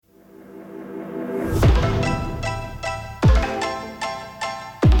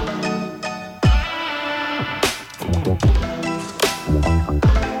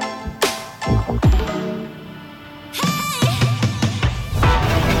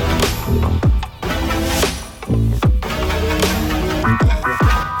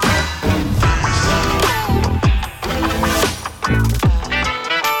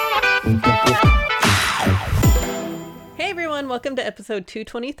episode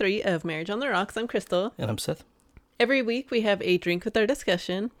 223 of Marriage on the Rocks. I'm Crystal. And I'm Seth. Every week we have a drink with our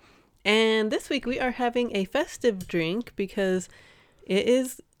discussion. And this week we are having a festive drink because it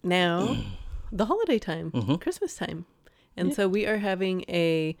is now the holiday time, Christmas time. And so we are having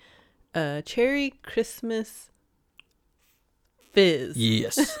a cherry Christmas fizz.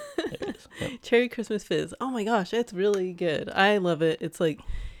 Yes. Yep. Cherry Christmas fizz. Oh my gosh, it's really good. I love it. It's like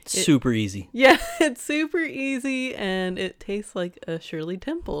super easy. Yeah, it's super easy and it tastes like a Shirley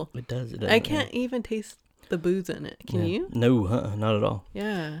Temple. It does. I can't even taste the booze in it. Can you? No, not at all.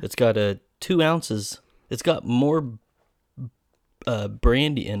 Yeah. It's got 2 ounces. It's got more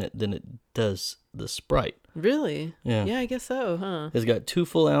brandy in it than it does the Sprite. Really? Yeah. Yeah, I guess so, huh? It's got 2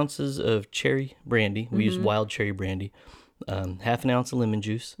 full ounces of cherry brandy. We use wild cherry brandy. Half an ounce of lemon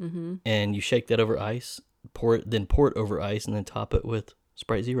juice. And you shake that over ice. Pour it over ice, and then top it with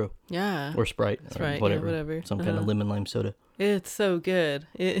Sprite Zero. Yeah. Or Sprite. Sprite, or whatever. yeah, whatever. Some kind of lemon lime soda. It's so good.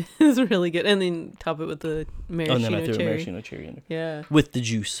 It is really good. And then top it with the maraschino And then I threw cherry. a maraschino cherry in there. Yeah. With the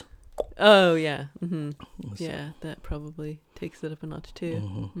juice. Oh, yeah. Yeah, that probably takes it up a notch,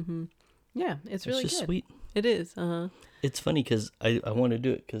 too. Yeah, it's really just good. Sweet. It is. It's funny because I want to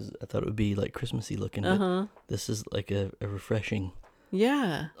do it because I thought it would be like Christmassy looking. But this is like a refreshing,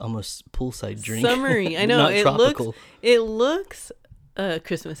 almost poolside drink. Summery. I know. Not it tropical. looks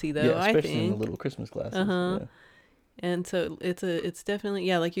Christmassy though. Yeah, especially I think in the little Christmas glasses. Yeah. And so it's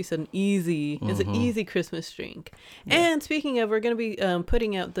definitely, like you said, it's an easy Christmas drink. Yeah. And speaking of, we're going to be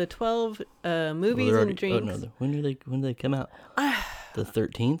putting out the 12 movies and drinks. Oh no, when do they come out? The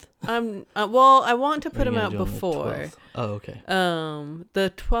 13th? Well, I want to put them out before. Oh, okay.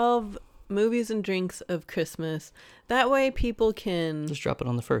 The 12 movies and drinks of Christmas. That way people can just drop it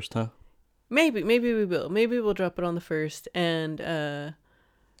on the 1st, huh? Maybe we will. Maybe we'll drop it on the 1st,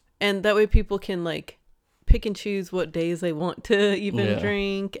 and that way people can like pick and choose what days they want to even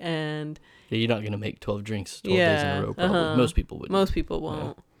drink. And you're not gonna make 12 drinks 12 days in a row. Probably most people wouldn't. Most people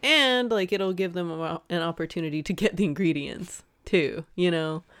won't. Yeah. And like it'll give them an opportunity to get the ingredients too.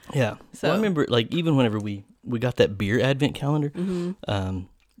 Yeah. So well, I remember like even whenever we got that beer advent calendar,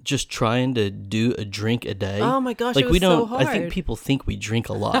 just trying to do a drink a day. Oh my gosh, like it was so hard. I think people think we drink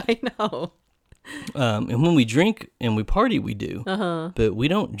a lot. I know. And when we drink and we party, we do. But we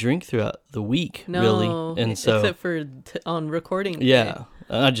don't drink throughout the week, really. And so, except for on recording day. Yeah.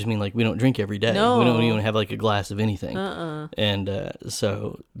 I just mean like we don't drink every day. No. We don't even have like a glass of anything. And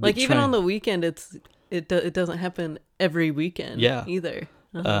so, like even on the weekend, it doesn't happen every weekend. Either.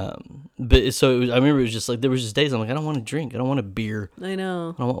 But so I remember it was just like there was just days I'm like I don't want to drink. I don't want a beer. I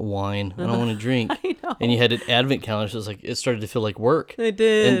know. I don't want wine. I don't want to drink. I know. And you had an advent calendar, so it was like it started to feel like work. It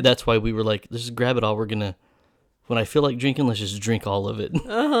did. And that's why we were like, let's just grab it all. When I feel like drinking, let's just drink all of it.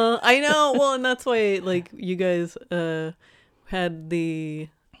 I know. Well, and that's why like you guys had the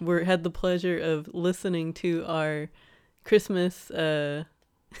pleasure of listening to our Christmas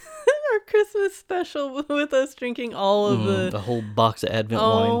Christmas special with us drinking all of the whole box of Advent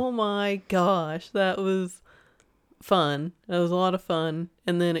wine. Oh my gosh, that was fun. That was a lot of fun,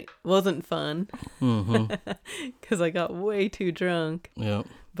 and then it wasn't fun because I got way too drunk. Yeah.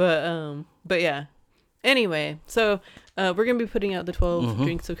 But yeah. Anyway, so we're gonna be putting out the 12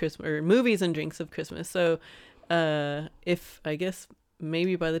 drinks of Christmas or movies and drinks of Christmas. So if I guess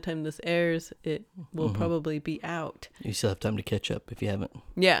maybe by the time this airs, it will probably be out. You still have time to catch up if you haven't.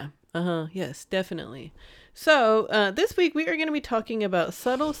 Yeah. Yes, definitely. So, this week we are going to be talking about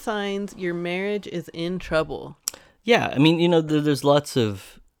subtle signs your marriage is in trouble. Yeah, I mean, there's lots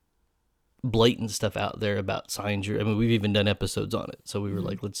of blatant stuff out there about signs. We've even done episodes on it. So we were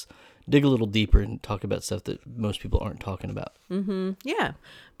like, let's dig a little deeper and talk about stuff that most people aren't talking about. Yeah.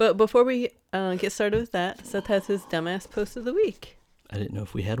 But before we get started with that, Seth has his dumbass post of the week. I didn't know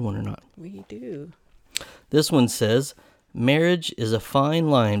if we had one or not. We do. This one says, marriage is a fine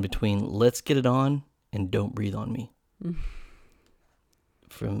line between let's get it on and don't breathe on me.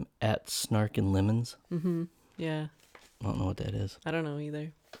 From @snark&lemons. Yeah. I don't know what that is. I don't know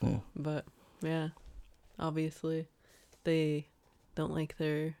either. Yeah. But yeah, obviously they don't like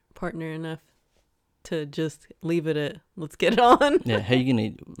their partner enough to just leave it at let's get it on. Yeah. How you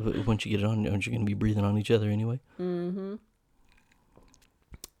gonna once you get it on? Aren't you gonna be breathing on each other anyway?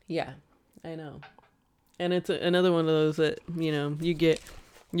 Yeah, I know. And it's another one of those that,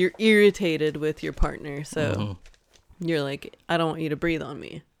 you're irritated with your partner. So you're like, I don't want you to breathe on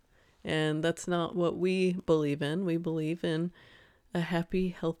me. And that's not what we believe in. We believe in a happy,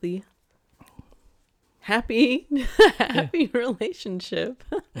 healthy relationship.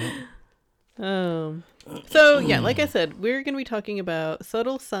 So yeah, like I said, we're gonna be talking about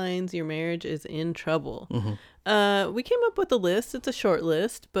subtle signs your marriage is in trouble. We came up with a list. It's a short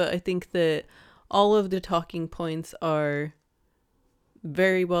list, but I think that all of the talking points are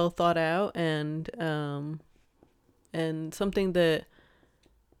very well thought out, and something that,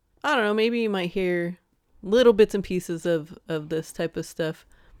 I don't know, maybe you might hear little bits and pieces of this type of stuff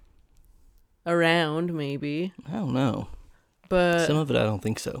around, maybe. I don't know. But some of it I don't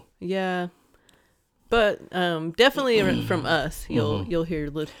think so. Yeah. But definitely from us, you'll hear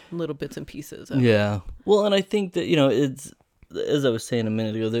little bits and pieces of it. Well, and I think that, it's, as I was saying a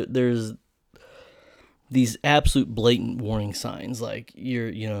minute ago, there's these absolute blatant warning signs, like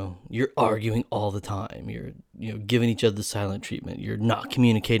you're arguing all the time, you're giving each other the silent treatment, you're not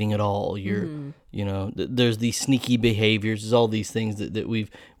communicating at all, you're there's these sneaky behaviors, there's all these things that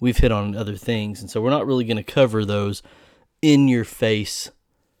we've hit on in other things, and so we're not really going to cover those in your face,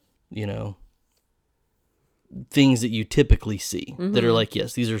 things that you typically see that are like,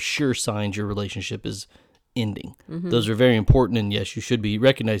 yes, these are sure signs your relationship is ending. Those are very important, and yes, you should be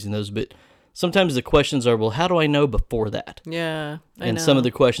recognizing those, but sometimes the questions are, well, how do I know before that? Yeah, I know. Some of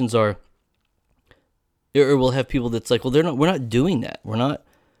the questions are, or we'll have people that's like, well, we're not doing that. We're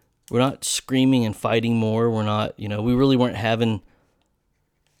not screaming and fighting more. We're not, we really weren't having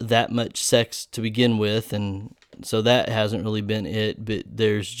that much sex to begin with, and so that hasn't really been it, but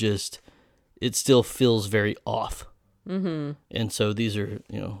there's just, it still feels very off. And so these are,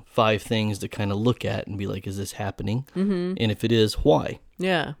 5 things to kind of look at and be like, is this happening? And if it is, why?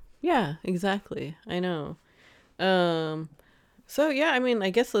 Yeah, exactly. I know. So yeah, I mean, I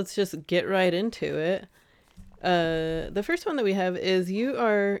guess let's just get right into it. The first one that we have is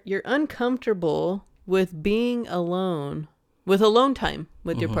you're uncomfortable with being alone, with alone time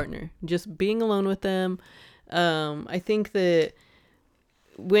with your partner, just being alone with them. I think that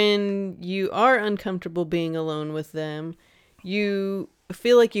when you are uncomfortable being alone with them, you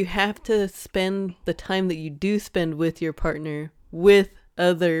feel like you have to spend the time that you do spend with your partner with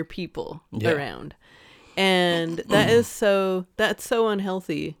other people around. And that's so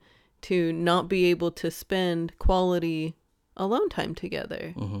unhealthy to not be able to spend quality alone time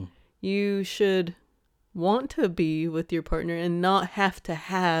together. You should want to be with your partner and not have to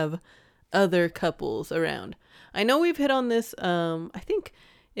have other couples around. I know we've hit on this. I think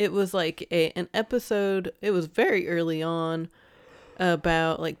it was like an episode, it was very early on,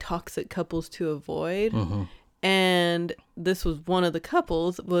 about like toxic couples to avoid. And this was one of the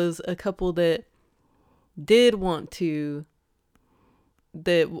couples, was a couple that did want to,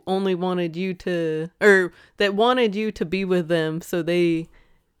 that only wanted you to, or that wanted you to be with them so they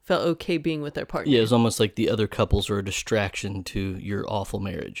felt okay being with their partner. Yeah, it was almost like the other couples were a distraction to your awful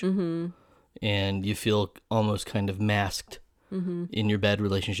marriage. And you feel almost kind of masked in your bad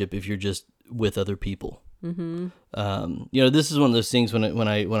relationship if you're just with other people. This is one of those things when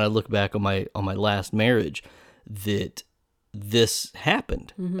I look back on my last marriage, that this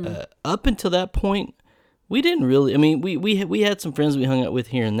happened. Up until that point, we didn't really, I mean, we had some friends we hung out with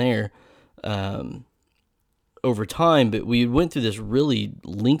here and there over time, but we went through this really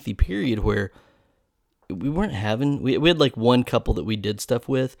lengthy period where we weren't having, we had like one couple that we did stuff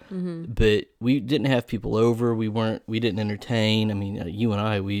with, but we didn't have people over. We didn't entertain. I mean, you and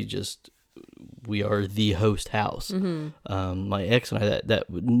I, we are the host house. My ex and I, that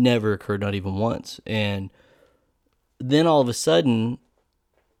would never occur, not even once. And then all of a sudden,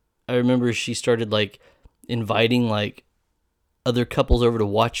 I remember she started like inviting like other couples over to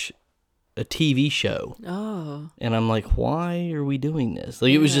watch a TV show. And I'm like, why are we doing this?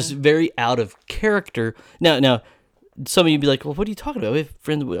 Like, it was just very out of character. Now, some of you'd be like, well, what are you talking about? We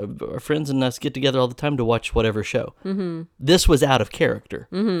have our friends and us get together all the time to watch whatever show. This was out of character.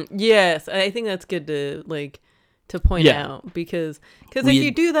 Yes, I think that's good to point out, because if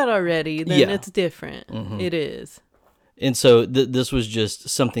you do that already, then it's different. It is. And so this was just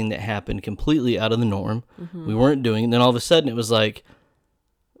something that happened completely out of the norm. We weren't doing it. And then all of a sudden it was like,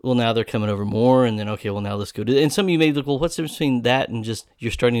 well, now they're coming over more. And then, okay, well, now let's go to, and some of you may be like, well, what's the difference between that and just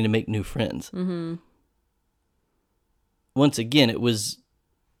you're starting to make new friends? Once again,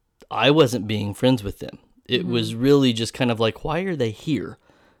 I wasn't being friends with them. It was really just kind of like, why are they here?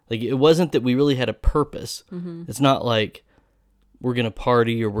 Like, it wasn't that we really had a purpose. It's not like we're going to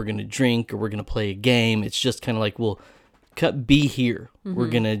party or we're going to drink or we're going to play a game. It's just kind of like, well, be here. We're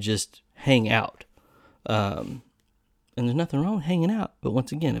going to just hang out. And there's nothing wrong with hanging out. But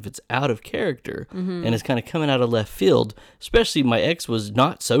once again, if it's out of character and it's kind of coming out of left field, especially my ex was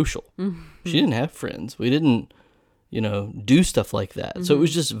not social. She didn't have friends. We didn't, do stuff like that. So it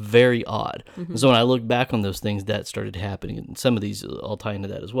was just very odd. And so when I look back on those things, that started happening. And some of these all tie into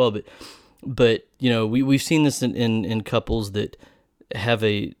that as well. But But, we've seen this in couples that have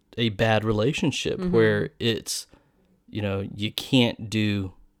a bad relationship where it's, you can't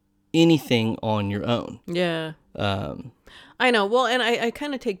do anything on your own. Yeah. I know. Well, and I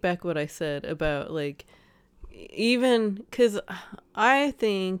kind of take back what I said about like, even because I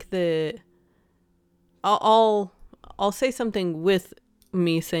think that I'll say something with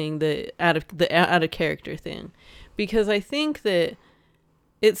me saying the out of character thing, because I think that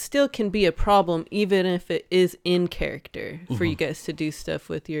it still can be a problem even if it is in character for you guys to do stuff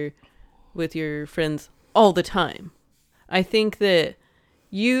with your friends all the time. I think that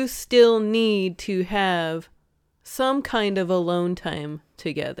you still need to have some kind of alone time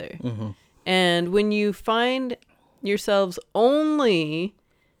together. And when you find yourselves only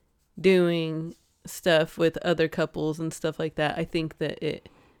doing stuff with other couples and stuff like that, I think that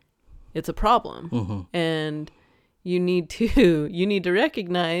it's a problem. And you need to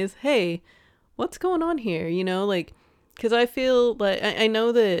recognize, hey, what's going on here? Like, because I feel like I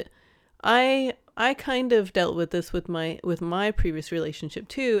know that I kind of dealt with this with my previous relationship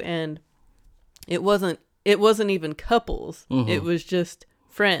too, and it wasn't even couples. It was just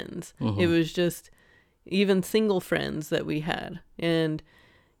friends. It was just even single friends that we had, and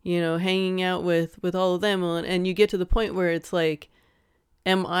hanging out with all of them, and you get to the point where it's like,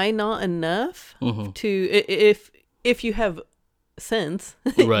 am I not enough to, if you have sense,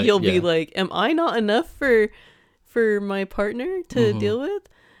 right, you'll be like, am I not enough for my partner to deal with?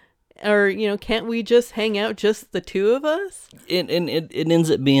 Or, can't we just hang out, just the two of us? And it ends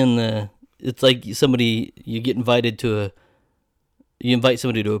up being it's like you invite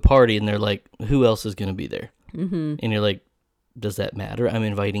somebody to a party and they're like, who else is going to be there? And you're like, does that matter? I'm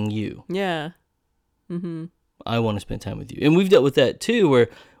inviting you. Yeah. I want to spend time with you. And we've dealt with that too, where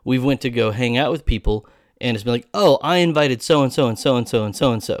we've went to go hang out with people and it's been like, oh, I invited so-and-so and so-and-so and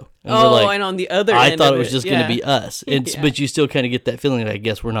so-and-so. And we're like, and on the other end I thought it was just going to be us. But you still kind of get that feeling that I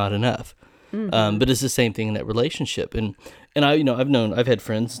guess we're not enough. But it's the same thing in that relationship. And I've had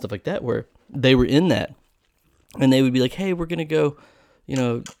friends and stuff like that where they were in that and they would be like, hey, we're going to go,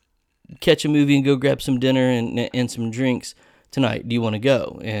 catch a movie and go grab some dinner and some drinks tonight. Do you want to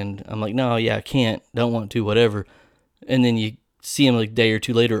go? And I'm like, no, I can't. Don't want to, whatever. And then you see him like a day or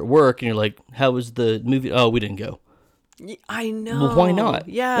two later at work and you're like, how was the movie? Oh, we didn't go. I know. Well, why not?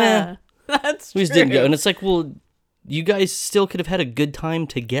 Yeah. That's we just didn't go. And it's like, well, you guys still could have had a good time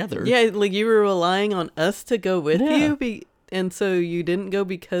together. Yeah, like you were relying on us to go with you, and so you didn't go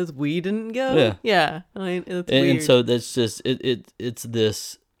because we didn't go? Yeah. I mean, it's weird. And so that's just, it's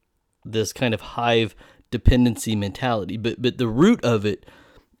this kind of hive dependency mentality. But the root of it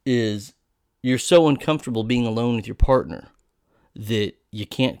is you're so uncomfortable being alone with your partner that you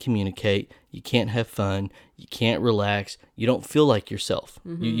can't communicate, you can't have fun, you can't relax, you don't feel like yourself.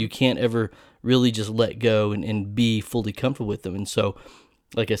 You can't ever really just let go and be fully comfortable with them. And so,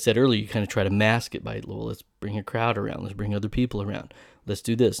 like I said earlier, you kind of try to mask it by, well, let's bring a crowd around, let's bring other people around, let's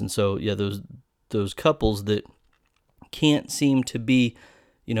do this. And so, those couples that can't seem to be,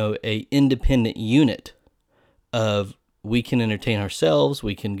 a independent unit of, we can entertain ourselves,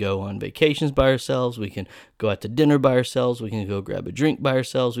 we can go on vacations by ourselves, we can go out to dinner by ourselves, we can go grab a drink by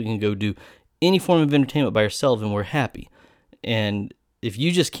ourselves, we can go do any form of entertainment by ourselves, and we're happy. And if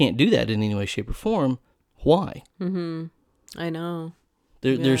you just can't do that in any way, shape, or form, why? I know.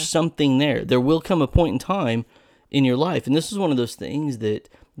 There's something there. There will come a point in time in your life, and this is one of those things that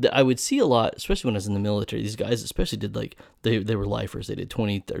I would see a lot, especially when I was in the military. These guys especially did, like, they were lifers. They did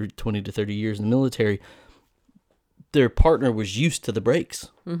 20 to 30 years in the military. Their partner was used to the breaks.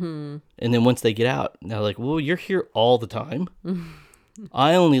 And then once they get out, they're like, well, you're here all the time.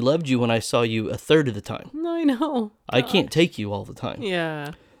 I only loved you when I saw you a third of the time. No, I know. I can't take you all the time.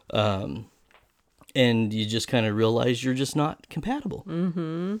 Yeah. And you just kind of realize you're just not compatible.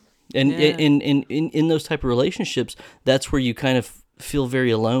 And in those type of relationships, that's where you kind of feel very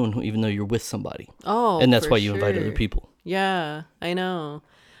alone, even though you're with somebody. Oh, and that's why you invite other people. Yeah, I know.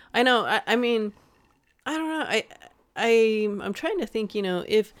 I mean, I don't know. I'm trying to think,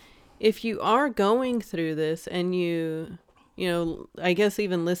 if you are going through this and you I guess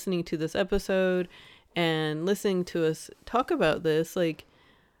even listening to this episode and listening to us talk about this, like,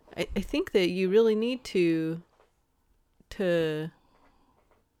 I think that you really need to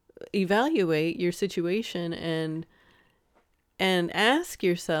evaluate your situation and ask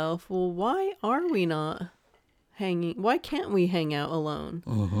yourself, well, why can't we hang out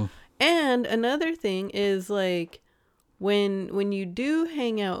alone? And another thing is, like, when you do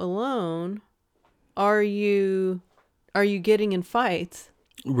hang out alone, are you getting in fights?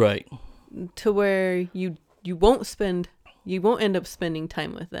 Right. To where you won't end up spending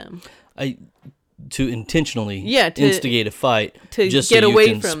time with them. to intentionally to instigate a fight to just get so you away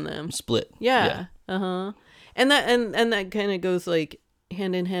can from them. Split. Yeah. Uh-huh. And that kind of goes like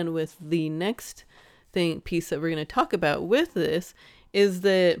hand in hand with the next piece that we're going to talk about with this, is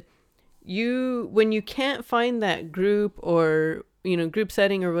that when you can't find that group or, group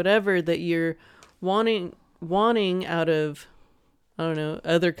setting or whatever that you're wanting out of, I don't know,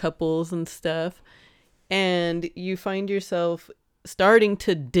 other couples and stuff, and you find yourself starting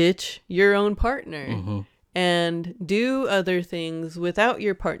to ditch your own partner and do other things without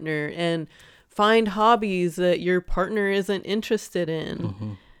your partner and find hobbies that your partner isn't interested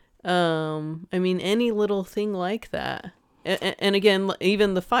in. I mean, any little thing like that. And again,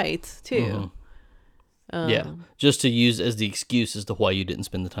 even the fights too. Just to use as the excuse as to why you didn't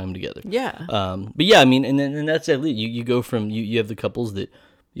spend the time together. But yeah, I mean, and that's at least you go from you have the couples that,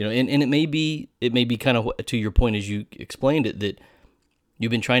 and it may be kind of to your point as you explained it, that you've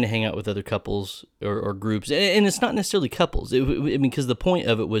been trying to hang out with other couples or groups, and it's not necessarily couples. Because the point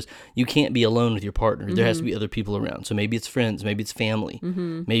of it was you can't be alone with your partner. There has to be other people around. So maybe it's friends, maybe it's family,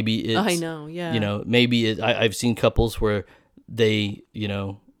 maybe it's I know, yeah. Maybe I've seen couples where they,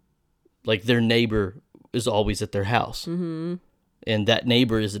 like their neighbor is always at their house, and that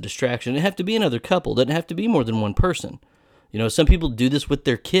neighbor is a distraction. It doesn't have to be another couple. It doesn't have to be more than one person. Some people do this with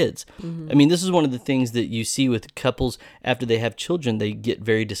their kids. I mean, this is one of the things that you see with couples after they have children. They get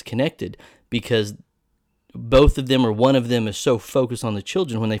very disconnected because both of them or one of them is so focused on the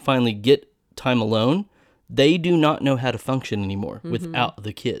children. When they finally get time alone, they do not know how to function anymore without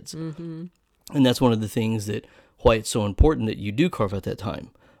the kids. And that's one of the things that why it's so important that you do carve out that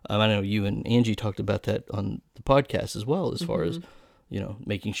time. I know you and Angie talked about that on the podcast as well, as far as,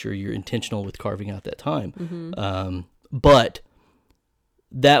 making sure you're intentional with carving out that time. But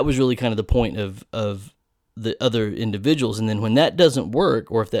that was really kind of the point of the other individuals. And then when that doesn't work,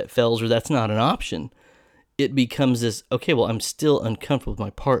 or if that fails, or that's not an option, it becomes this, okay, well, I'm still uncomfortable with my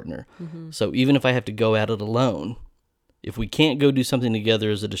partner. So even if I have to go at it alone, if we can't go do something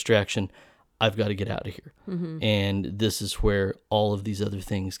together as a distraction, I've got to get out of here. And this is where all of these other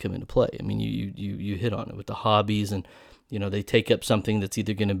things come into play. I mean, you hit on it with the hobbies, and, they take up something that's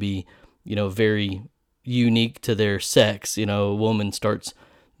either going to be, very unique to their sex. A woman starts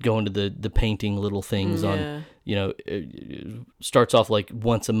going to the painting little things on, it starts off like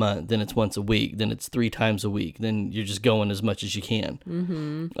once a month, then it's once a week, then it's 3 times a week, then you're just going as much as you can.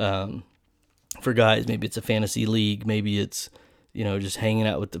 For guys, maybe it's a fantasy league, maybe it's, just hanging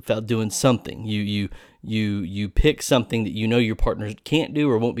out with doing something. You pick something that your partner can't do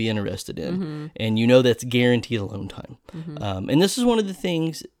or won't be interested in, and that's guaranteed alone time. And this is one of the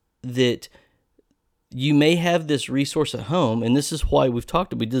things that you may have this resource at home, and this is why we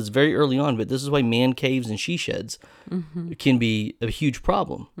did this very early on, but this is why man caves and she sheds can be a huge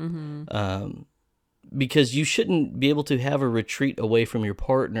problem. Because you shouldn't be able to have a retreat away from your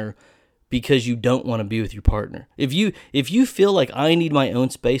partner because you don't want to be with your partner. If you feel like I need my own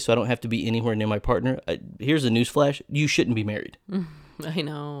space so I don't have to be anywhere near my partner, here's a newsflash, you shouldn't be married. I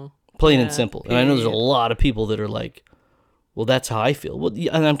know. Plain and simple. Period. And I know there's a lot of people that are like, well, that's how I feel. Well,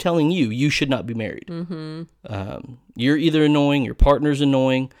 and I'm telling you, you should not be married. You're either annoying, your partner's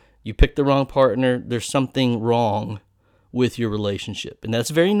annoying, you picked the wrong partner, there's something wrong with your relationship. And that's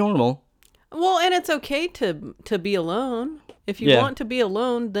very normal. Well, and it's okay to be alone. If you want to be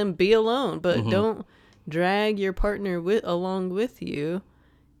alone, then be alone. But don't drag your partner along with you.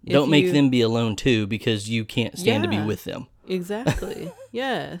 Don't make them be alone too, because you can't stand to be with them. Exactly.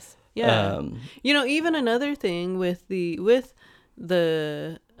 Yes. Yeah. Even another thing with the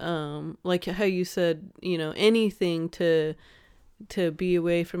like how you said, anything to be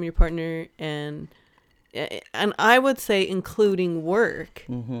away from your partner, and I would say including work,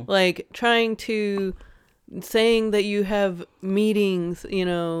 like saying that you have meetings,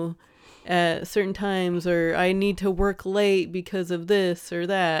 at certain times, or I need to work late because of this or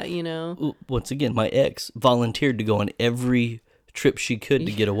that, Once again, my ex volunteered to go on every trip she could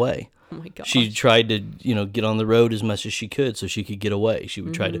to get away. Oh my gosh. She tried to, get on the road as much as she could so she could get away. She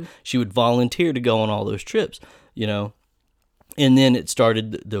would she would volunteer to go on all those trips, And then it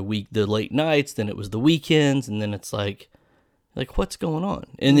started the late nights, then it was the weekends, and then it's like what's going on?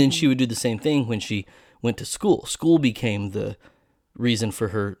 And then she would do the same thing when she went to school. School became the reason for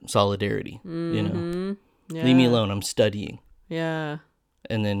her solidarity, Yeah. Leave me alone, I'm studying. Yeah.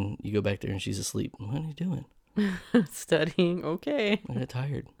 And then you go back there and she's asleep. What are you doing? Studying. Okay. I got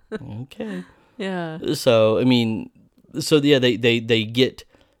tired. Okay. Yeah. So, I mean, they get,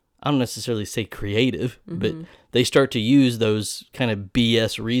 I don't necessarily say creative, but they start to use those kind of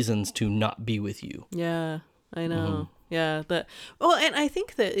BS reasons to not be with you. Yeah, I know. Yeah, that. Well, and I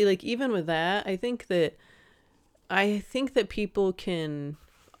think that like even with that, I think that people can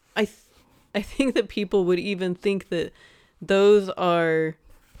I th- I think that people would even think that those are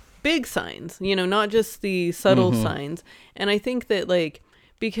big signs, you know, not just the subtle signs. And I think that like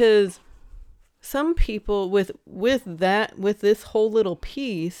because some people with this whole little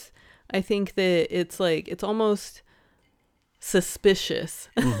piece, I think that it's like it's almost suspicious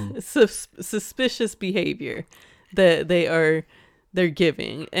suspicious behavior that they're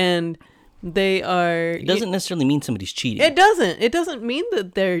giving, and they are It doesn't necessarily mean somebody's cheating. it doesn't mean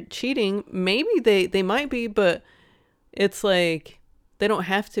that they're cheating. Maybe they might be, but it's like they don't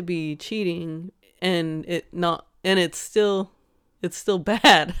have to be cheating, and it's still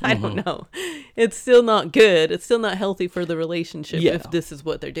bad. I don't know. It's still not good. It's still not healthy for the relationship if this is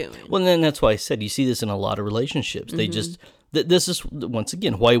what they're doing. Well, then that's why I said you see this in a lot of relationships. They just this is once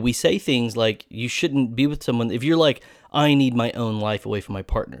again why we say things like you shouldn't be with someone if you're like, I need my own life away from my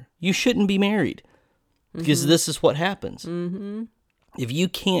partner. You shouldn't be married because this is what happens. If you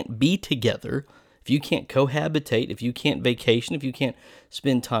can't be together, if you can't cohabitate, if you can't vacation, if you can't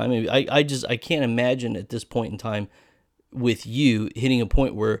spend time, I can't imagine at this point in time with you hitting a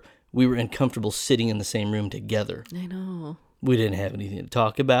point where we were uncomfortable sitting in the same room together. I know. We didn't have anything to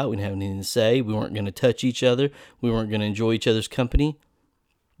talk about. We didn't have anything to say. We weren't going to touch each other. We weren't going to enjoy each other's company.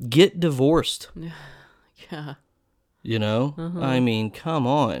 Get divorced. Yeah. You know? I mean, come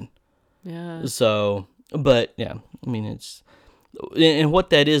on. Yeah. So, but yeah, I mean, it's, and what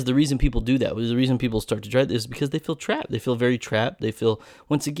that is, the reason people do that, the reason people start to try this is because they feel trapped. They feel very trapped. They feel,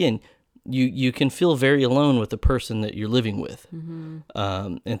 once again, you can feel very alone with the person that you're living with.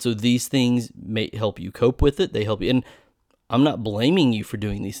 And so these things may help you cope with it. They help you. And I'm not blaming you for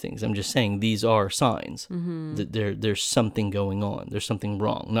doing these things. I'm just saying these are signs that there's something going on. There's something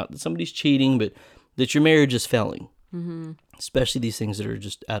wrong. Not that somebody's cheating, but that your marriage is failing. Especially these things that are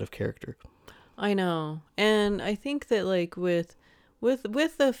just out of character. I know. And I think that like with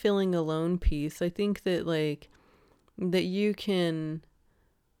the feeling alone piece, I think that like that you can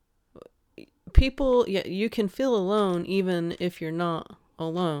you can feel alone even if you're not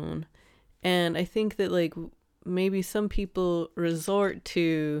alone. And I think that like maybe some people resort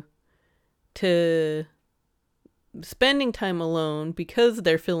to spending time alone because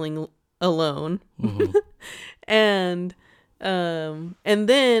they're feeling alone. and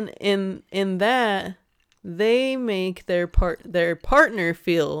then in that they make their partner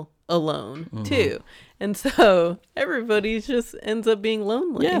feel alone too. And so everybody just ends up being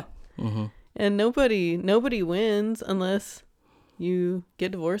lonely. Yeah. And nobody wins unless you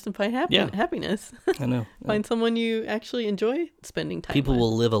get divorced and find happiness. I know. Find someone you actually enjoy spending time People with.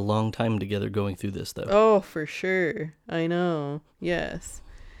 will live a long time together going through this, though. Oh, for sure. I know. Yes.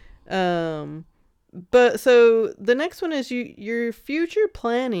 But so the next one is your future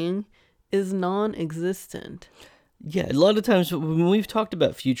planning is non-existent. Yeah, a lot of times when we've talked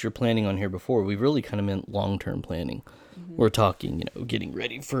about future planning on here before, we've really kind of meant long-term planning. We're talking, getting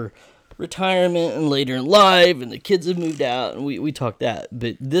ready for retirement and later in life, and the kids have moved out, and we talk that.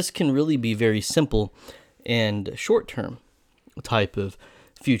 But this can really be very simple and short-term type of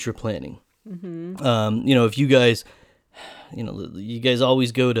future planning. If you guys, you guys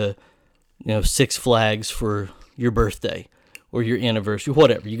always go to, Six Flags for your birthday or your anniversary,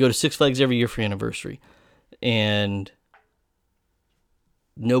 whatever. You go to Six Flags every year for your anniversary, and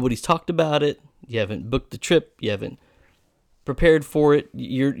nobody's talked about it. You haven't booked the trip. You haven't prepared for it.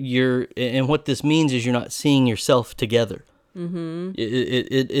 And what this means is you're not seeing yourself together.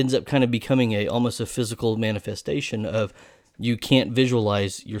 It ends up kind of becoming almost a physical manifestation of you can't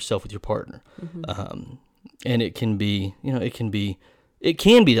visualize yourself with your partner. And it can be, it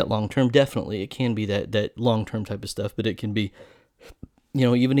can be that long-term, definitely. It can be that long-term type of stuff, but it can be,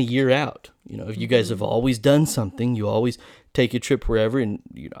 even a year out. If you guys have always done something, you always take a trip wherever and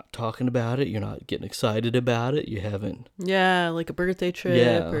you're not talking about it, you're not getting excited about it, you haven't. Yeah, like a birthday trip.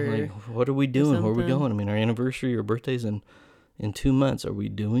 Yeah, like, what are we doing? Where are we going? I mean, our anniversary or birthday's in 2 months. Are we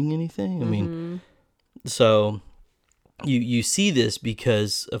doing anything? I mean, so you see this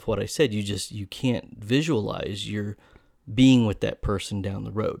because of what I said. You can't visualize your being with that person down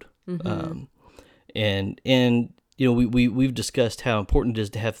the road. And we've discussed how important it is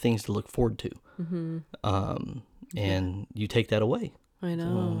to have things to look forward to. And you take that away. I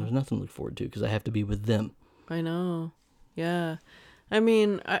know. So, there's nothing to look forward to because I have to be with them. I know. Yeah. I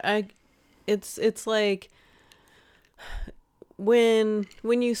mean, it's like when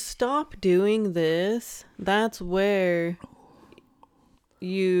you stop doing this, that's where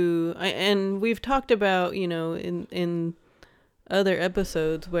and we've talked about, in other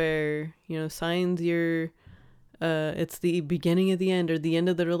episodes where, signs you're it's the beginning of the end or the end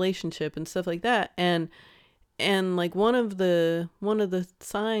of the relationship and stuff like that. And like one of the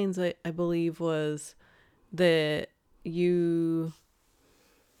signs I believe was that you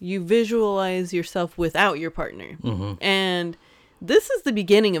visualize yourself without your partner. And this is the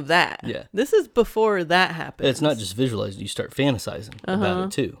beginning of that. Yeah. This is before that happens. It's not just visualizing, you start fantasizing about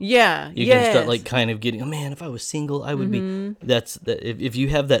it too. Yeah. You can start like kind of getting, oh man, if I was single, I would be, if you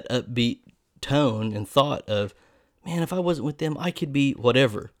have that upbeat tone and thought of, man, if I wasn't with them, I could be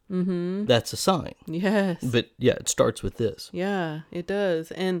whatever. That's a sign. Yes. But yeah, it starts with this. Yeah, it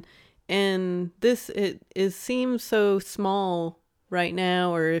does. And this, it seems so small right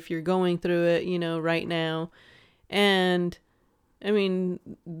now, or if you're going through it, right now. And I mean,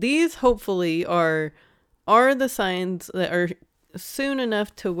 these hopefully are the signs that are soon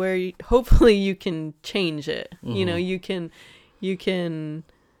enough to where hopefully you can change it. You can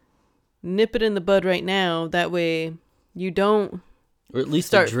nip it in the bud right now. That way you don't, or at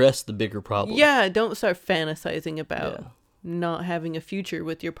least address the bigger problem. Yeah, don't start fantasizing about not having a future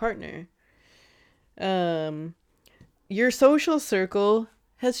with your partner. Your social circle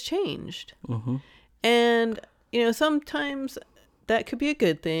has changed. And, sometimes that could be a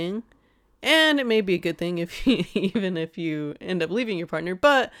good thing. And it may be a good thing even if you end up leaving your partner.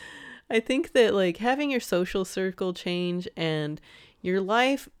 But I think that like having your social circle change and your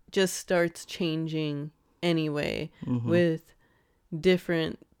life just starts changing anyway with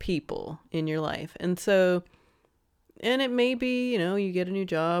different people in your life. And so, and it may be, you get a new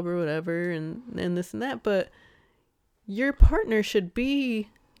job or whatever and this and that, but your partner should be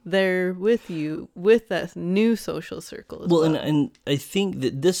there with you with that new social circle as well. And I think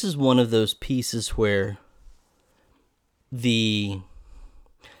that this is one of those pieces where wanting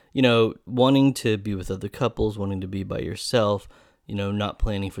to be with other couples, wanting to be by yourself, not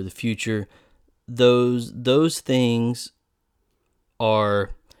planning for the future, those things are,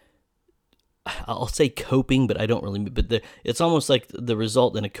 I'll say coping, but I don't really, but it's almost like the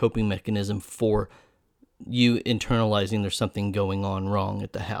result in a coping mechanism for you internalizing there's something going on wrong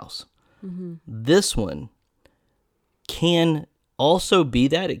at the house. This one can also be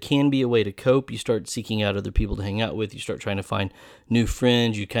that. It can be a way to cope. You start seeking out other people to hang out with. You start trying to find new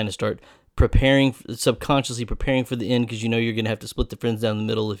friends. You kind of start subconsciously preparing for the end because you're going to have to split the friends down the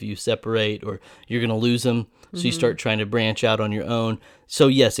middle if you separate, or you're going to lose them. So you start trying to branch out on your own. So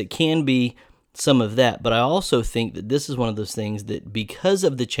yes, it can be some of that, but I also think that this is one of those things that because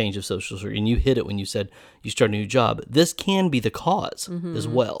of the change of social circle, and you hit it when you said you start a new job, this can be the cause as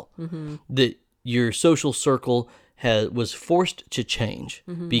well. That your social circle was forced to change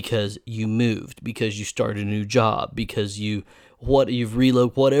because you moved, because you started a new job, because you've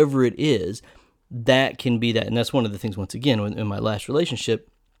relocated, whatever it is, that can be that. And that's one of the things, once again, in my last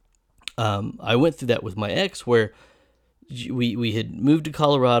relationship, I went through that with my ex where we had moved to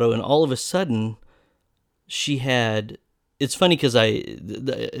Colorado, and all of a sudden she had, it's funny because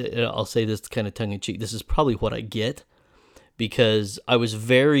I'll say this kind of tongue in cheek, this is probably what I get, because I was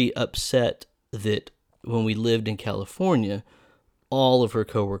very upset that when we lived in California, all of her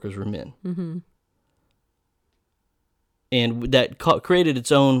coworkers were men. And that created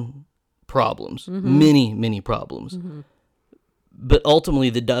its own problems, many, many problems. But ultimately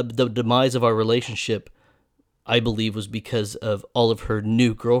the demise of our relationship, I believe, was because of all of her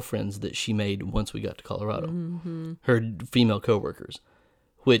new girlfriends that she made once we got to Colorado. Her female coworkers,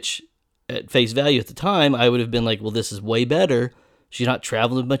 which at face value at the time, I would have been like, well, this is way better. She's not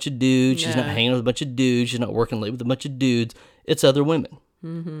traveling with a bunch of dudes. She's not hanging with a bunch of dudes. She's not working late with a bunch of dudes. It's other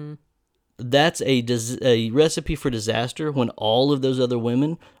women. That's a recipe for disaster when all of those other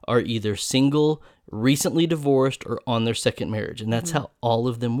women are either single, recently divorced, or on their second marriage. And that's how all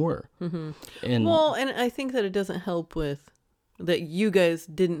of them were. And I think that it doesn't help with that you guys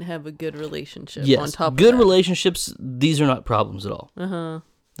didn't have a good relationship on top of good that. Relationships, these are not problems at all.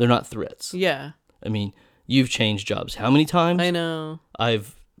 They're not threats. Yeah. I mean, you've changed jobs how many times? I know.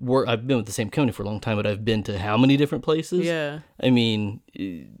 I've been with the same company for a long time, but I've been to how many different places? Yeah. I mean,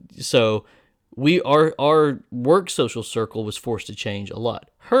 so our work social circle was forced to change a lot.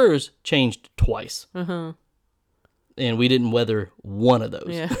 Hers changed twice. And we didn't weather one of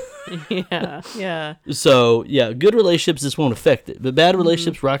those. Yeah. So, yeah, good relationships, this won't affect it. But bad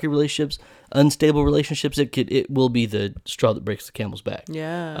relationships, rocky relationships, unstable relationships, it will be the straw that breaks the camel's back.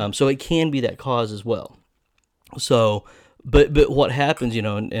 Yeah. So it can be that cause as well. So, but what happens,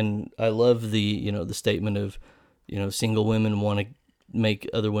 and I love the statement of, single women want to make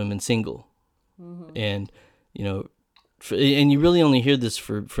other women single. And, and you really only hear this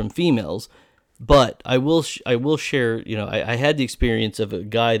from females, but I will share, I had the experience of a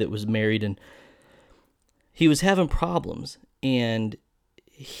guy that was married, and he was having problems, and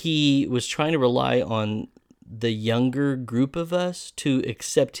he was trying to rely on the younger group of us to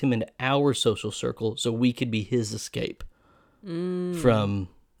accept him in our social circle so we could be his escape from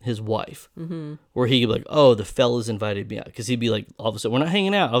his wife. Where he'd be like, oh, the fellas invited me out. Because he'd be like, all of a sudden, we're not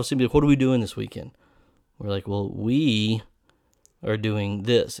hanging out. All of a sudden, he'd be like, what are we doing this weekend? We're like, well, we are doing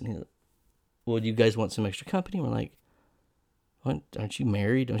this. And he's like, well, do you guys want some extra company? We're like, aren't you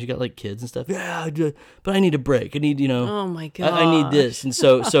married? Don't you got like kids and stuff? Yeah, but I need a break. I need, Oh my God. I need this. And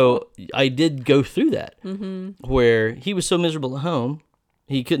so I did go through that where he was so miserable at home.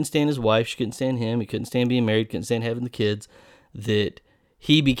 He couldn't stand his wife. She couldn't stand him. He couldn't stand being married. Couldn't stand having the kids. That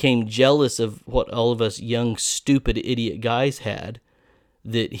he became jealous of what all of us young, stupid, idiot guys had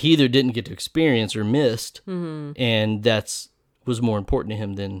that he either didn't get to experience or missed. And was more important to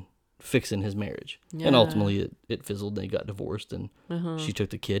him than fixing his marriage. Yeah. And ultimately it fizzled. They got divorced, and she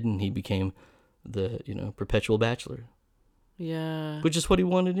took the kid, and he became the perpetual bachelor. Yeah. Which is what he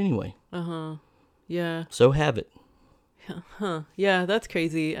wanted anyway. Yeah. So have it. Yeah, that's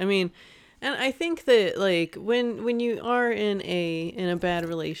crazy. I mean, and I think that like when you are in a bad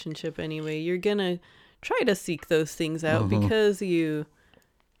relationship anyway, you're gonna try to seek those things out because you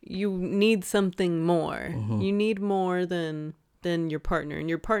need something more. You need more than your partner, and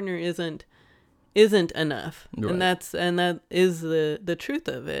your partner isn't enough. Right. And that is the truth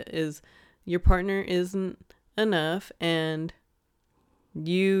of it, is your partner isn't enough, and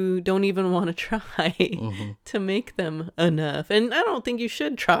you don't even want to try to make them enough. And I don't think you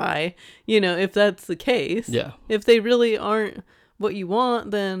should try, if that's the case. Yeah. If they really aren't what you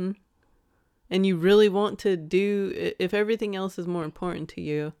want, then, and you really want to do, if everything else is more important to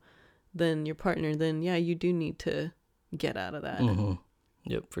you than your partner, then yeah, you do need to get out of that.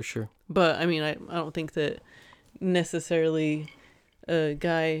 Yep, for sure. But I mean, I don't think that necessarily a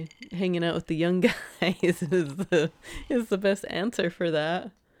guy hanging out with the young guys is the best answer for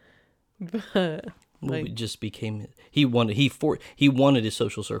that. But well, it just became he wanted his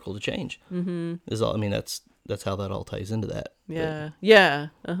social circle to change. Is all. I mean, that's how that all ties into that. Yeah. But, yeah.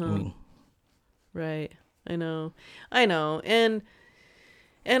 I mean, right. I know.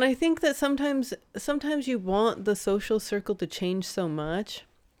 And I think that sometimes you want the social circle to change so much,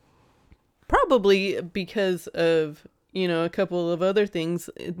 probably because of, a couple of other things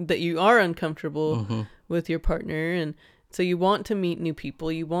that you are uncomfortable with your partner. And so you want to meet new people.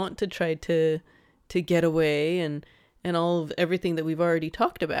 You want to try to get away and all of everything that we've already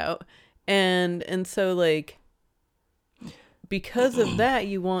talked about. And so like, because of that,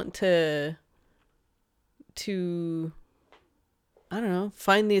 you want to I don't know,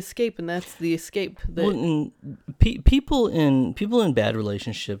 find the escape, and that's the escape that people in bad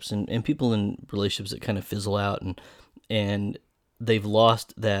relationships and people in relationships that kind of fizzle out and they've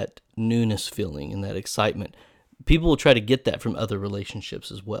lost that newness feeling and that excitement. People will try to get that from other relationships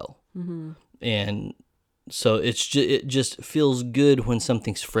as well. And so it just feels good when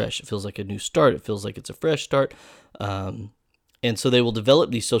something's fresh. It feels like a new start. It feels like it's a fresh start. And so they will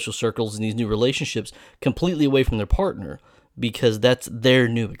develop these social circles and these new relationships completely away from their partner, because that's their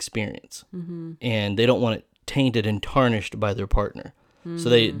new experience. And they don't want it tainted and tarnished by their partner. So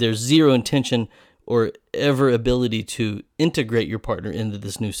there's zero intention or ever ability to integrate your partner into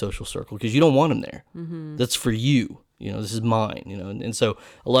this new social circle, because you don't want them there. That's for you. This is mine. And so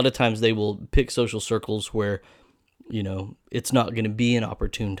a lot of times they will pick social circles where, it's not going to be an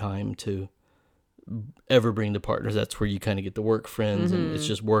opportune time to ever bring the partners. That's where you kind of get the work friends, and it's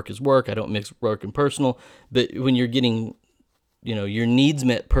just work is work. I don't mix work and personal. But when you're getting your needs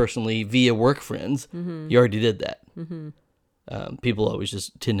met personally via work friends, you already did that. People always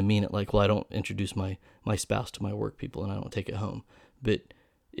just tend to mean it like, well, I don't introduce my spouse to my work people, and I don't take it home. But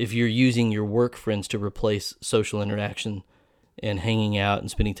if you're using your work friends to replace social interaction and hanging out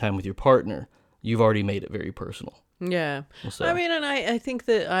and spending time with your partner, you've already made it very personal. Yeah. So. I mean, and I think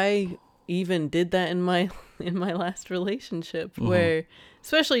that I even did that in my last relationship, where,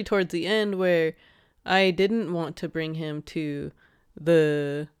 especially towards the end, where I didn't want to bring him to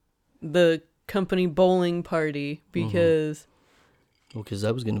the company bowling party because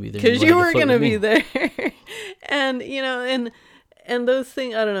I was going to be there. Because you were going to be there. And, and those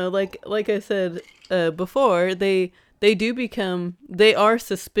things, I don't know, like I said before, they are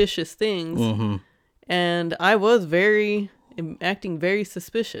suspicious things. And I was acting very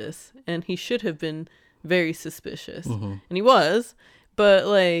suspicious, and he should have been very suspicious. And he was, but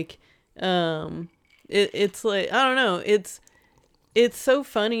like, it's like, I don't know, it's so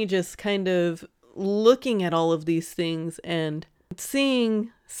funny just kind of looking at all of these things and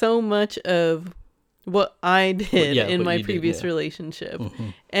seeing so much of what I did in my previous relationship.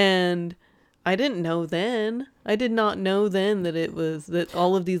 And I didn't know then. I did not know then that it was that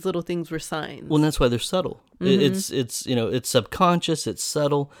all of these little things were signs. Well, and that's why they're subtle. It's it's subconscious. It's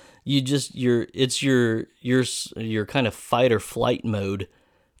subtle. It's your kind of fight or flight mode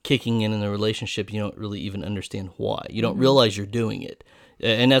kicking in the relationship. You don't really even understand why. You don't realize you're doing it,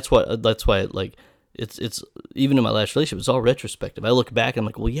 and that's why like it's even in my last relationship, it's all retrospective. I look back and I'm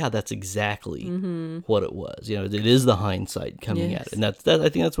like, well, yeah, that's exactly what it was. It is the hindsight coming at it, and that I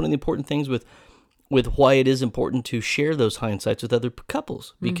think that's one of the important things with why it is important to share those hindsights with other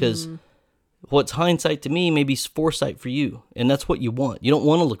couples, because what's hindsight to me may be foresight for you, and that's what you want. You don't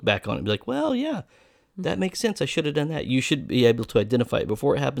want to look back on it and be like, well, yeah, that makes sense. I should have done that. You should be able to identify it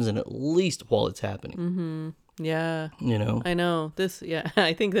before it happens, and at least while it's happening. Yeah. I know this. Yeah.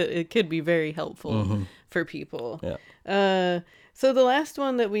 I think that it could be very helpful for people. Yeah. So the last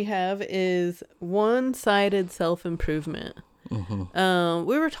one that we have is one-sided self-improvement. We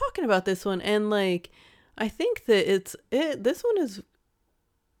were talking about this one, and like, I think that this one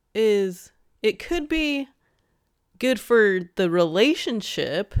is it could be good for the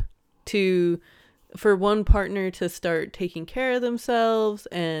relationship for one partner to start taking care of themselves,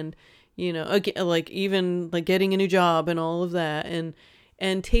 and again, like even like getting a new job and all of that,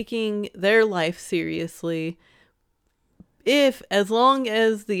 and taking their life seriously, as long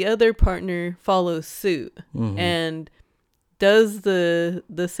as the other partner follows suit and does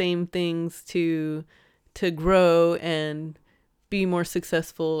the same things to grow and be more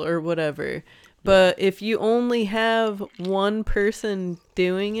successful or whatever. But if you only have one person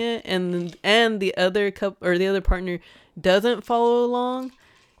doing it, and the other couple or the other partner doesn't follow along,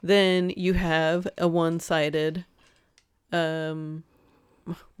 then you have a one-sided oh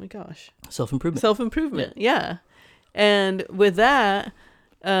my gosh, self-improvement. Yeah. And with that,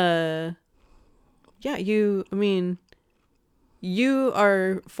 you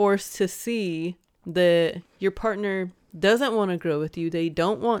are forced to see that your partner doesn't want to grow with you. They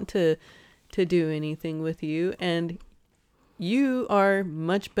don't want to do anything with you, and you are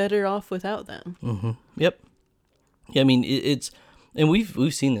much better off without them. Yep. Yeah, I mean, it's, and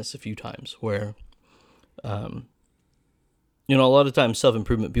we've seen this a few times where, a lot of times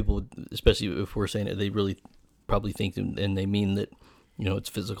self-improvement people, especially if we're saying it, they really probably think and they mean that, it's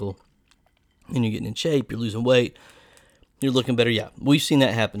physical, and you're getting in shape, you're losing weight, you're looking better. Yeah, we've seen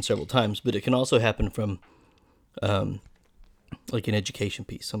that happen several times, but it can also happen from, like an education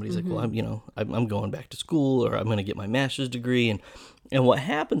piece. Somebody's like, well, I'm going back to school, or I'm going to get my master's degree. And what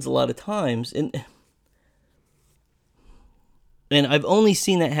happens a lot of times, and I've only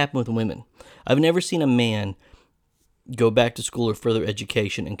seen that happen with women. I've never seen a man go back to school or further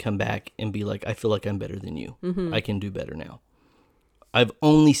education and come back and be like, I feel like I'm better than you. I can do better now. I've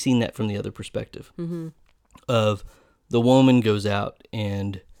only seen that from the other perspective of the woman goes out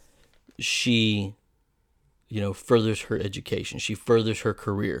and she, furthers her education. She furthers her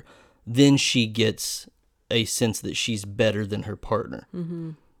career. Then she gets a sense that she's better than her partner.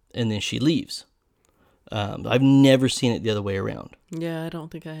 And then she leaves. I've never seen it the other way around. Yeah, I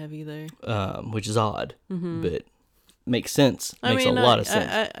don't think I have either. Which is odd, but makes sense. Makes a lot of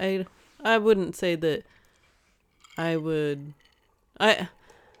sense. I wouldn't say that I would.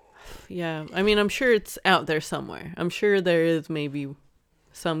 Yeah, I mean, I'm sure it's out there somewhere. I'm sure there is maybe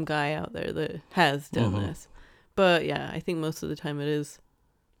some guy out there that has done this. But yeah, I think most of the time it is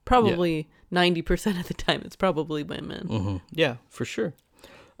probably 90% of the time it's probably women. Yeah, for sure.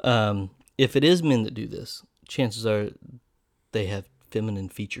 If it is men that do this, chances are they have feminine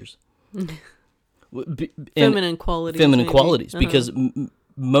features. Feminine qualities. Because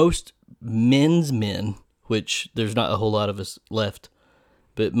most men's men, which there's not a whole lot of us left,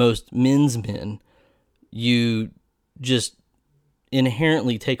 but most men's men, you just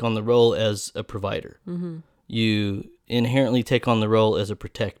inherently take on the role as a provider. You inherently take on the role as a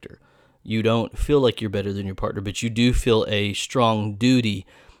protector. You don't feel like you're better than your partner, but you do feel a strong duty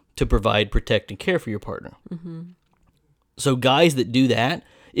to provide, protect, and care for your partner. So guys that do that,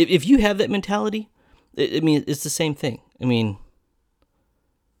 if you have that mentality, it's the same thing. I mean,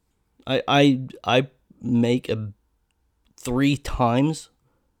 I make 3 times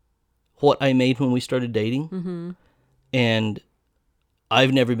what I made when we started dating, and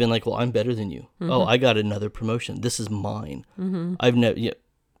I've never been like, well, I'm better than you. Oh, I got another promotion. This is mine. I've never. Yeah,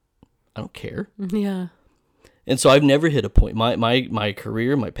 I don't care. Yeah. And so I've never hit a point. My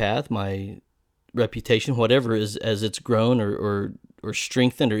career, my path, my reputation, whatever, is as it's grown or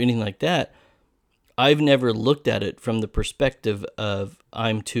strengthened or anything like that, I've never looked at it from the perspective of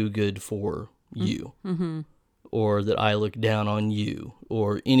I'm too good for you, or that I look down on you,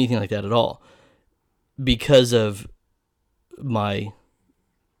 or anything like that at all, because of my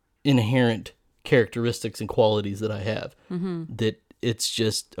inherent characteristics and qualities that I have. That it's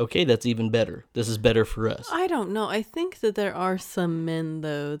just, okay, that's even better. This is better for us. I don't know. I think that there are some men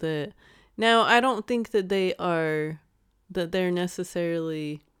though that now I don't think that they're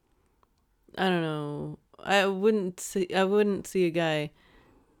necessarily, I don't know. I wouldn't see a guy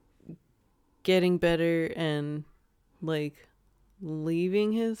getting better and like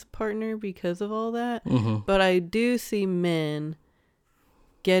leaving his partner because of all that. But I do see men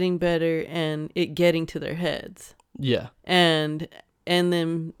getting better and it getting to their heads. Yeah. And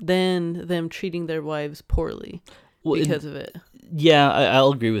then them treating their wives poorly because of it. Yeah,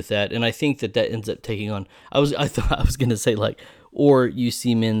 I'll agree with that. And I think that ends up taking on, I thought I was going to say like, or you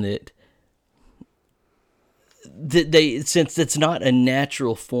see men that they, since it's not a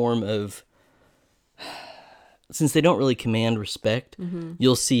natural form of, since they don't really command respect,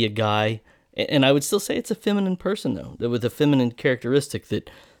 you'll see a guy, and I would still say it's a feminine person though, that with a feminine characteristic that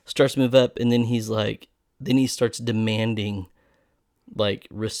starts to move up, and then he starts demanding like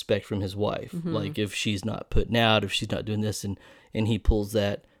respect from his wife. Like if she's not putting out, if she's not doing this, and he pulls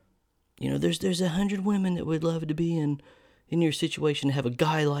that, there's 100 women that would love to be in your situation, to have a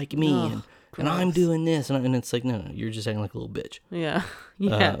guy like me, and I'm doing this, and it's like, no, you're just acting like a little bitch. Yeah,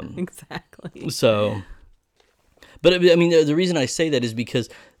 exactly. So, but I mean, the reason I say that is because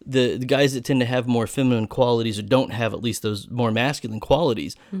the guys that tend to have more feminine qualities, or don't have at least those more masculine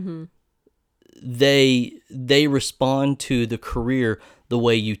qualities, they respond to the career the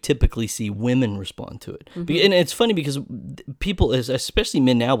way you typically see women respond to it. And it's funny because people, especially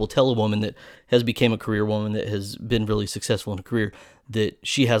men now, will tell a woman that has become a career woman, that has been really successful in a career, that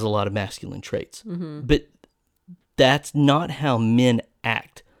she has a lot of masculine traits. But that's not how men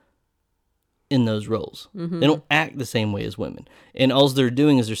act in those roles. They don't act the same way as women. And all they're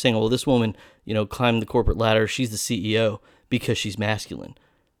doing is they're saying, well, this woman, climbed the corporate ladder, she's the CEO because she's masculine.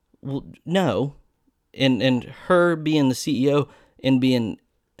 Well, no. And her being the CEO and being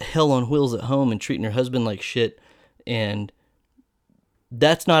hell on wheels at home and treating her husband like shit, and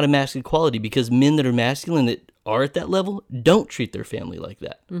that's not a masculine quality, because men that are masculine that are at that level don't treat their family like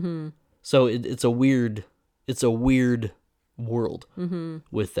that. So it's a weird world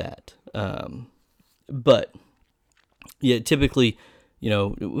with that. But yeah, typically,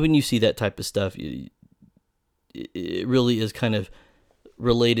 when you see that type of stuff, it really is kind of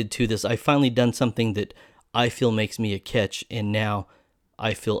related to this. I finally done something that I feel makes me a catch, and now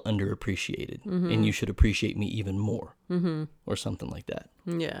I feel underappreciated, and you should appreciate me even more, or something like that.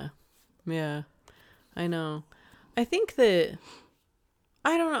 Yeah, I know. I think that,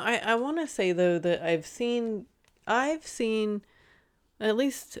 I don't know, I want to say though that I've seen at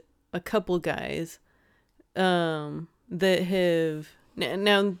least a couple guys that have,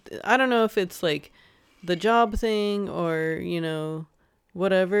 now I don't know if it's like the job thing or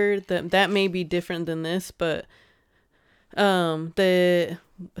whatever, that may be different than this, but they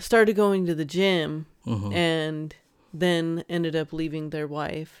started going to the gym and then ended up leaving their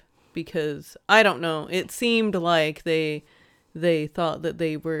wife because, I don't know, it seemed like they thought that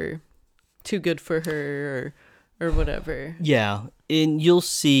they were too good for her or whatever. Yeah, and you'll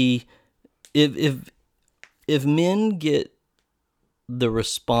see if men get the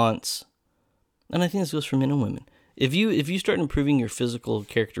response, and I think this goes for men and women. If you start improving your physical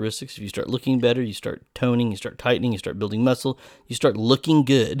characteristics, if you start looking better, you start toning, you start tightening, you start building muscle, you start looking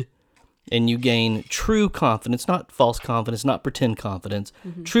good, and you gain true confidence, not false confidence, not pretend confidence,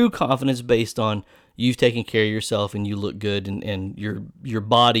 true confidence based on you've taken care of yourself and you look good, and your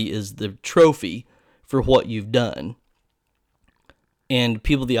body is the trophy for what you've done. And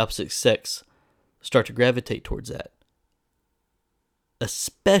people of the opposite sex start to gravitate towards that.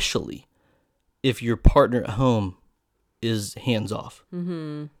 Especially if your partner at home is hands off.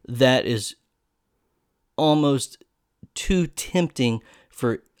 That is almost too tempting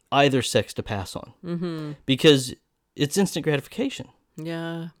for either sex to pass on, because it's instant gratification.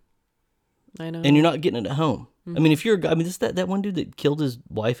 Yeah, I know. And you're not getting it at home. I mean, if you're a guy, this that one dude that killed his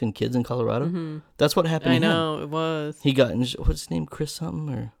wife and kids in Colorado. That's what happened to him. I know, it was. He got, what's his name, Chris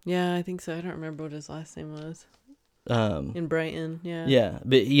something, or? Yeah, I think so. I don't remember what his last name was. In Brighton, yeah. Yeah,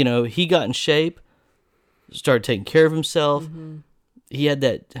 but he got in shape, started taking care of himself. He had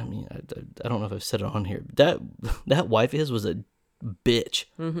that, I mean, I don't know if I've said it on here, but that wife of his was a bitch.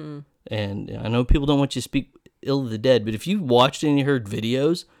 And I know people don't want you to speak ill of the dead, but if you watched any of her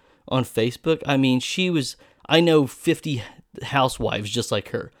videos on Facebook, I mean, I know 50 housewives just like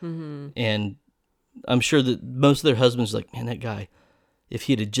her. And I'm sure that most of their husbands are like, man, that guy, if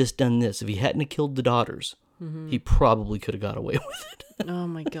he had just done this, if he hadn't killed the daughters, he probably could have got away with it. Oh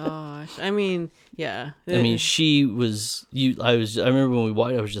my gosh. I mean, yeah. I mean, she was I remember when we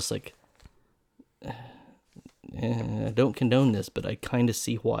watched, I was just like, I don't condone this, but I kind of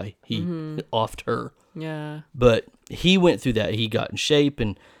see why he offed her. Yeah. But he went through that. He got in shape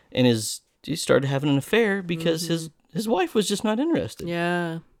and he started having an affair because his wife was just not interested.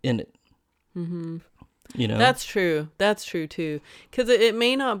 Yeah. In it. Mm-hmm. You know, that's true. That's true too. Because it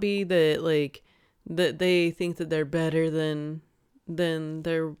may not be that like that they think that they're better than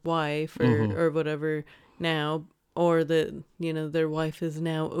their wife or whatever now, or that their wife is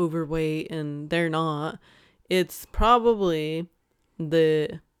now overweight and they're not. It's probably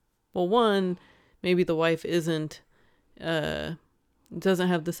one, maybe the wife doesn't have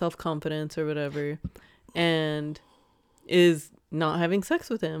the self-confidence or whatever, and is not having sex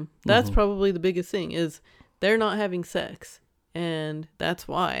with him. That's probably the biggest thing, is they're not having sex, and that's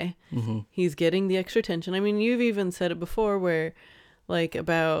why he's getting the extra attention. I mean, you've even said it before, where like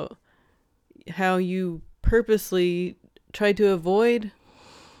about how you purposely tried to avoid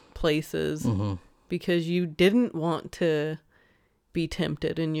places because you didn't want to be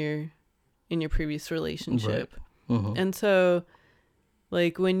tempted in your previous relationship. Right. And so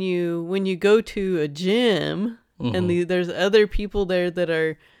like when you go to a gym and there's other people there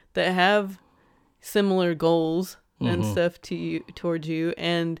that have similar goals and stuff towards you,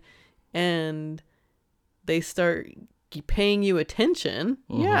 and they start paying you attention,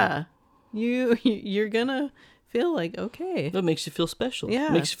 you're gonna feel like, okay, that makes you feel special. Yeah,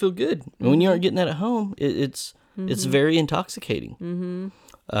 it makes you feel good. When you aren't getting that at home, it's very intoxicating.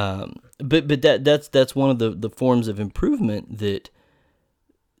 But that's one of the forms of improvement that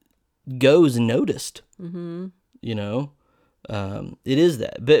goes noticed. You know, it is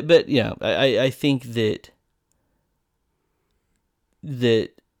that. But yeah, I think that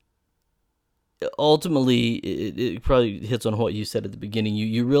ultimately it probably hits on what you said at the beginning.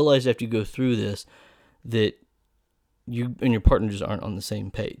 You realize after you go through this that you and your partner just aren't on the same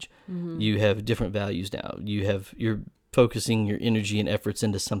page. You have different values now. You're focusing your energy and efforts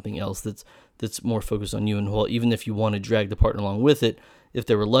into something else that's more focused on you. And well, even if you want to drag the partner along with it, if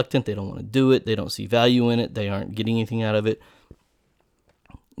they're reluctant, they don't want to do it, they don't see value in it, they aren't getting anything out of it,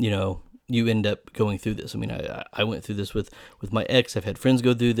 you end up going through this. I mean, I went through this with my ex. I've had friends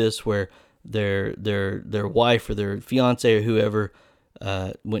go through this where their wife or their fiance or whoever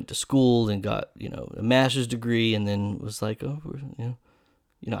went to school and got a master's degree, and then was like, oh,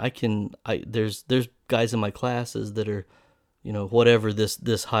 there's guys in my classes that are whatever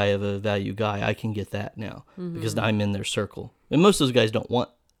this high of a value guy, I can get that now because I'm in their circle. And most of those guys don't want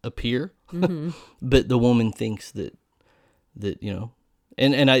a peer, but the woman thinks that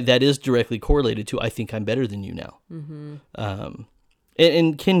and that is directly correlated to, I think I'm better than you now.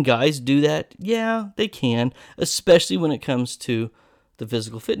 And can guys do that? Yeah, they can, especially when it comes to the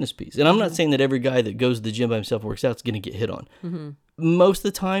physical fitness piece. And I'm not saying that every guy that goes to the gym by himself works out is going to get hit on. Most of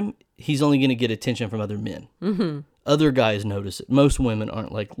the time, he's only going to get attention from other men. Other guys notice it. Most women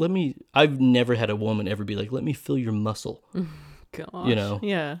aren't like, I've never had a woman ever be like, let me feel your muscle. Gosh.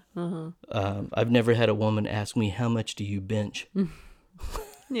 Yeah. I've never had a woman ask me, how much do you bench?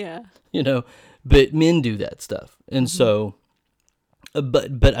 Yeah. But men do that stuff. And so,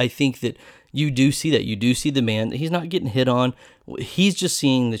 but I think that you do see that. You do see the man, he's not getting hit on. He's just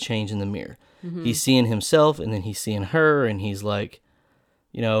seeing the change in the mirror. He's seeing himself, and then he's seeing her, and he's like,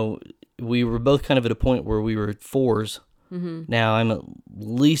 we were both kind of at a point where we were 4s. Now I'm at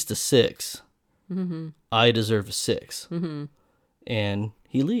least a 6. I deserve a 6. And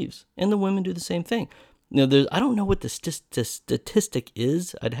he leaves. And the women do the same thing. I don't know what the statistic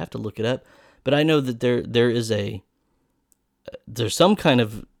is. I'd have to look it up. But I know that there's some kind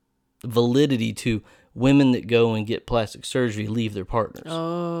of validity to women that go and get plastic surgery leave their partners.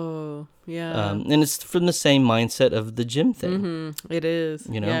 Oh, yeah. And it's from the same mindset of the gym thing. It is.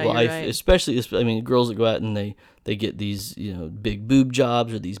 Yeah, you're right. especially, I mean, girls that go out and they get these, big boob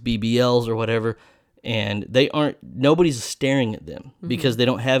jobs or these BBLs or whatever, and nobody's staring at them because they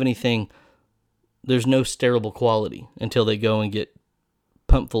don't have anything. There's no sterilable quality until they go and get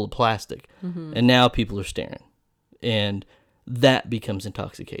pumped full of plastic. And now people are staring. And that becomes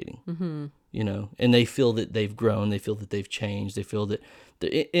intoxicating. And they feel that they've grown, they feel that they've changed, they feel that,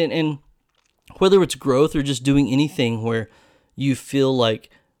 and whether it's growth or just doing anything where you feel like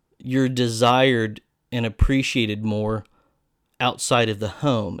you're desired and appreciated more outside of the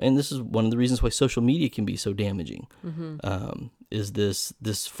home. And this is one of the reasons why social media can be so damaging, is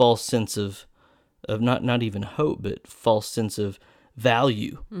this false sense of not even hope, but false sense of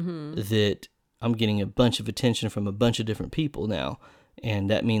value, that I'm getting a bunch of attention from a bunch of different people now,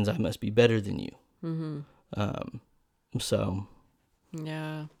 and that means I must be better than you. So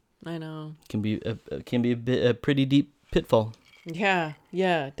Yeah, I know. can be a pretty deep pitfall. Yeah,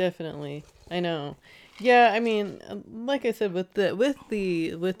 definitely. I know. Yeah, I mean, like I said, with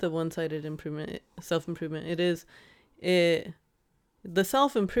the one-sided self-improvement, the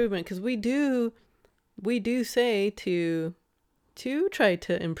self-improvement, because we do say to try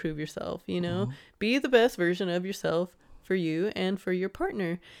to improve yourself, be the best version of yourself for you and for your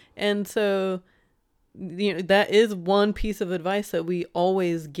partner. And so, that is one piece of advice that we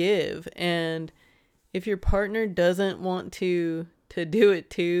always give. And if your partner doesn't want to do it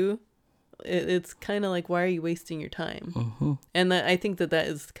too, it's kind of like, why are you wasting your time? Mm-hmm. And that, I think that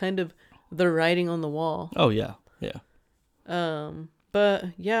is kind of the writing on the wall. Oh yeah. But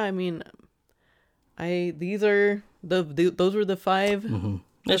yeah, I mean, these are those were the 5.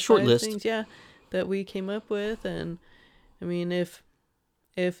 Mm-hmm. A short list. Things, that we came up with. And I mean, if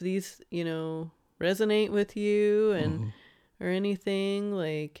these, resonate with you and or anything,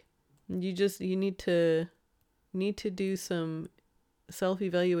 like, you need to do some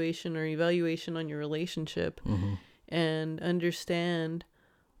self-evaluation or evaluation on your relationship and understand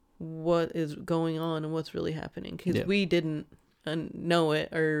what is going on and what's really happening, because we didn't know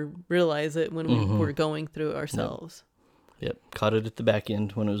it or realize it when we were going through it ourselves. Yep. Caught it at the back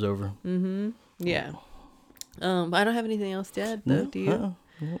end when it was over. Yeah. I don't have anything else to add, though. Do you? No.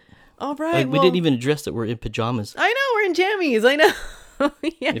 All right. We didn't even address that we're in pajamas. I know, we're in jammies. I know.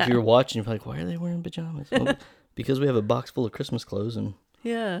 Yeah. If you're watching, you're like, why are they wearing pajamas? Well, because we have a box full of Christmas clothes, and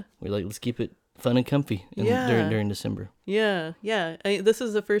we're like, let's keep it fun and comfy during December. Yeah. This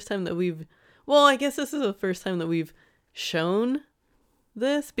is the first time that I guess this is the first time that we've shown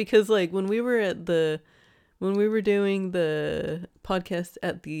this, because like when we were doing the podcast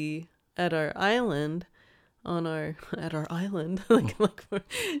at our island, at our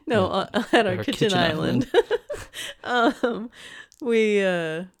kitchen island.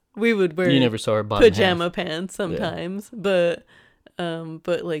 We would wear, you never saw our bottom pajama half. pants sometimes, but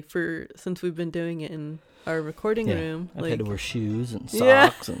like since we've been doing it in our recording room, I've like, had to wear shoes and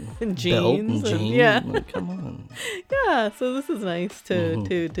socks and jeans, belt and jeans. Like, come on. Yeah, so this is nice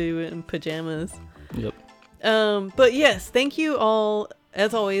to do it in pajamas. Yep. But yes, thank you all,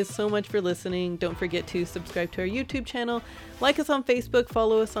 as always, so much for listening. Don't forget to subscribe to our YouTube channel, like us on Facebook,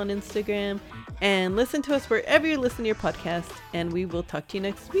 follow us on Instagram, and listen to us wherever you listen to your podcast. And we will talk to you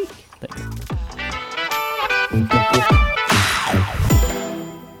next week. Thanks.